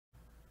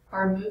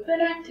Our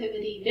movement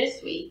activity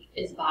this week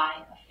is by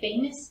a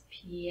famous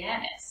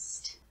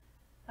pianist,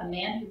 a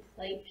man who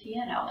played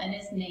piano, and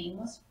his name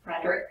was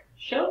Frederic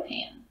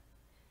Chopin.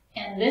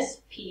 And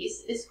this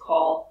piece is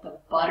called the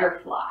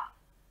butterfly.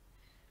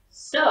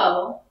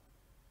 So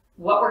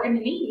what we're going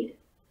to need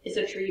is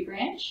a tree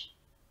branch,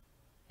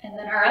 and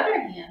then our other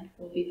hand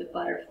will be the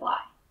butterfly.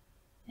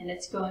 And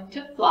it's going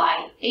to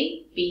fly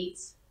 8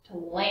 beats to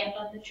land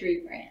on the tree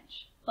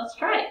branch. Let's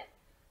try it.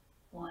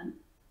 1,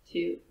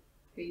 2,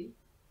 3,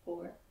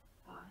 4,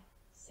 5,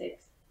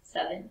 6,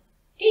 7,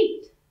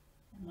 8.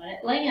 And when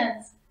it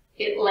lands,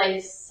 it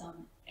lays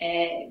some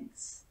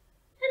eggs.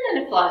 And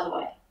then it flies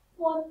away.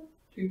 1,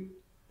 2,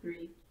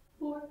 3,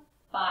 4,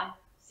 5,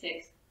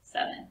 6,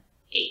 7,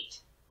 8.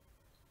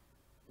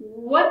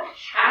 What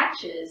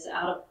hatches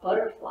out of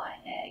butterfly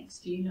eggs,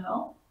 do you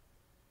know?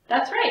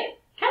 That's right,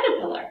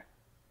 caterpillar.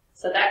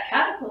 So that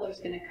caterpillar is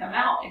going to come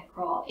out and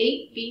crawl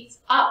 8 beats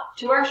up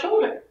to our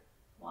shoulder.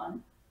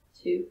 1,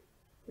 2,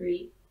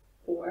 3,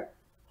 4,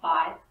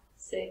 5,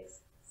 6,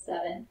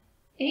 7,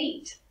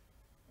 8.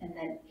 And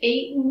then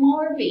 8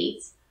 more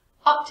beats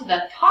up to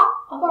the top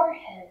of our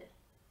head.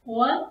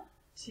 1,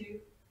 2,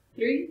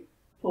 3,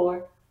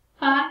 4,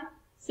 5,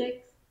 6,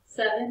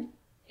 7,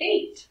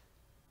 8.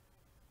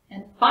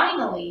 And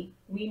finally,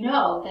 we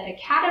know that a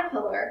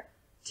caterpillar,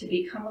 to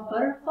become a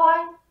butterfly,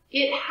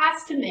 it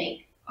has to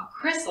make a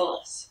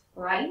chrysalis,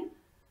 right?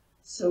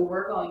 So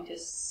we're going to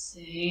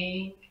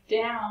sink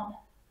down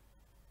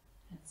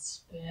and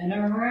spin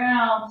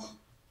around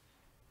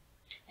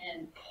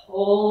and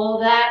pull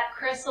that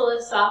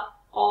chrysalis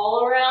up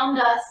all around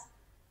us.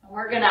 And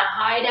we're going to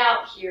hide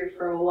out here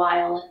for a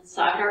while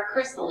inside our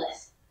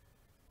chrysalis.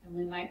 And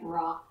we might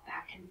rock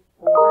back and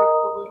forth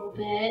a little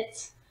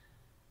bit.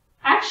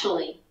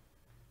 Actually,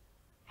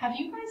 have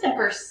you guys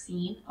ever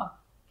seen a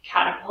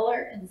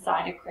caterpillar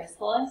inside a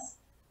chrysalis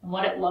and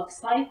what it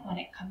looks like when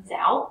it comes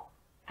out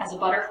as a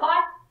butterfly?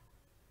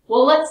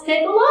 Well, let's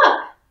take a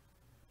look.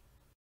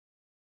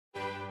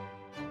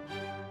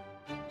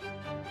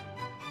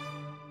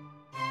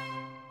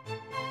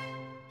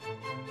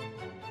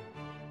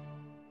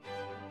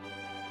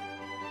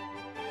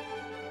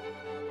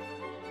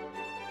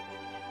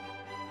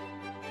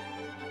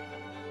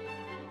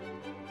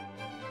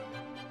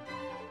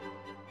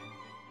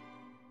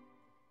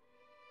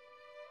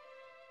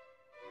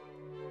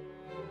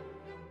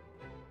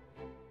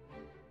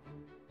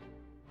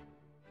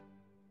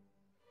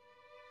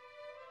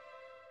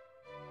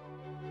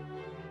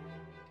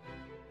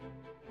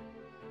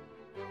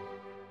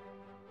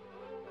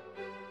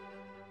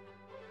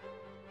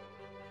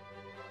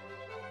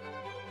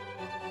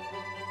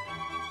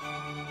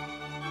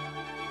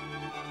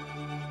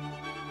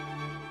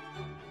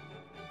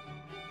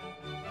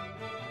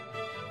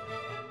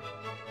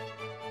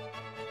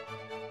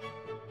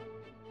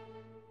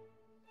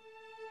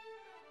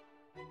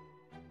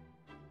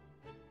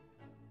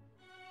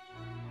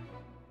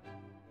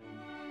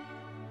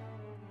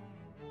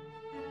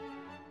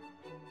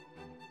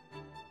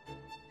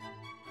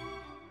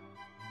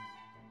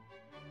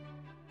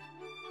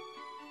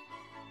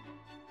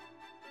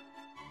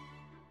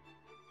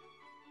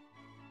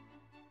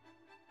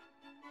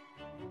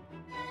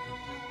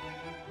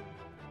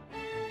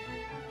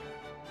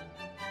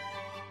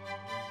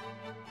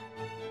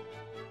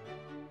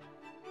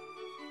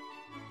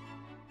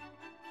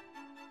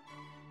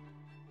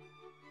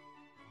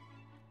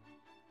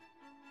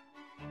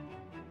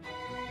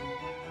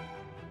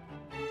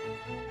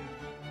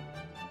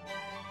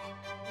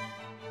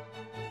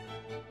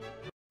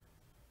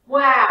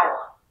 Wow,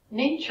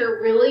 nature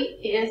really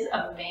is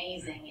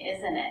amazing,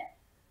 isn't it?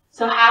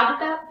 So how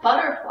did that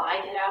butterfly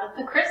get out of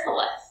the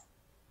chrysalis?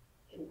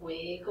 It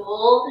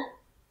wiggled,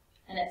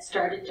 and it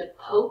started to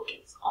poke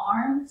its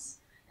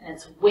arms and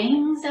its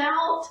wings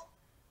out,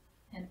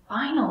 and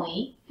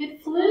finally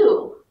it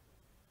flew.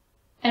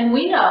 And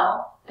we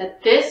know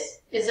that this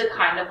is a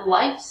kind of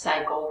life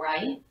cycle,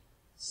 right?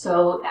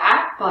 So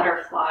that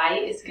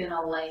butterfly is going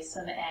to lay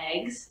some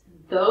eggs.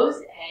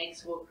 Those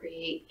eggs will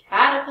create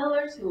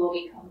caterpillars who will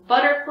become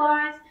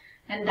butterflies,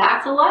 and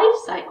that's a life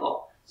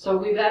cycle. So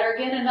we better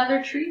get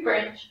another tree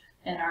branch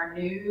and our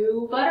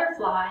new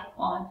butterfly.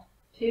 1,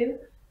 2,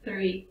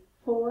 3,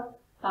 4,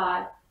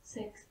 5,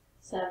 6,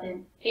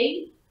 7,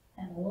 8,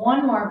 and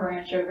one more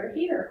branch over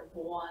here.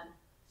 1,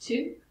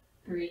 2,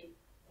 3,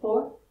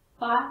 4,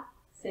 5,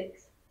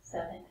 6,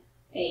 7,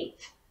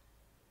 8.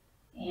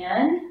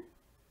 And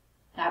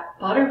that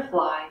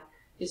butterfly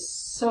is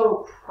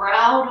so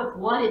proud of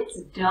what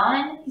it's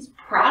done. He's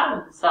proud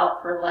of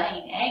himself for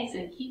laying eggs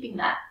and keeping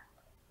that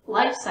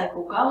life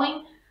cycle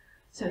going.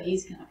 So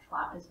he's going to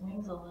flap his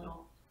wings a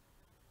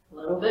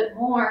little bit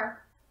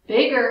more,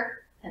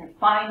 bigger, and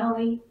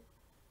finally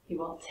he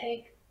will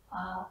take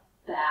a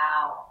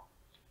bow.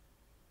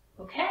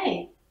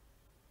 Okay,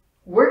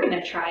 we're going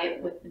to try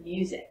it with the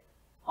music.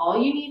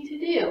 All you need to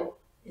do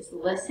is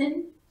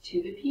listen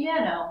to the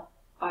piano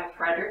by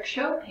Frederic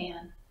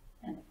Chopin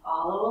and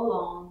follow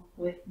along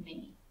with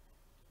me.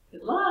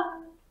 Good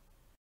luck!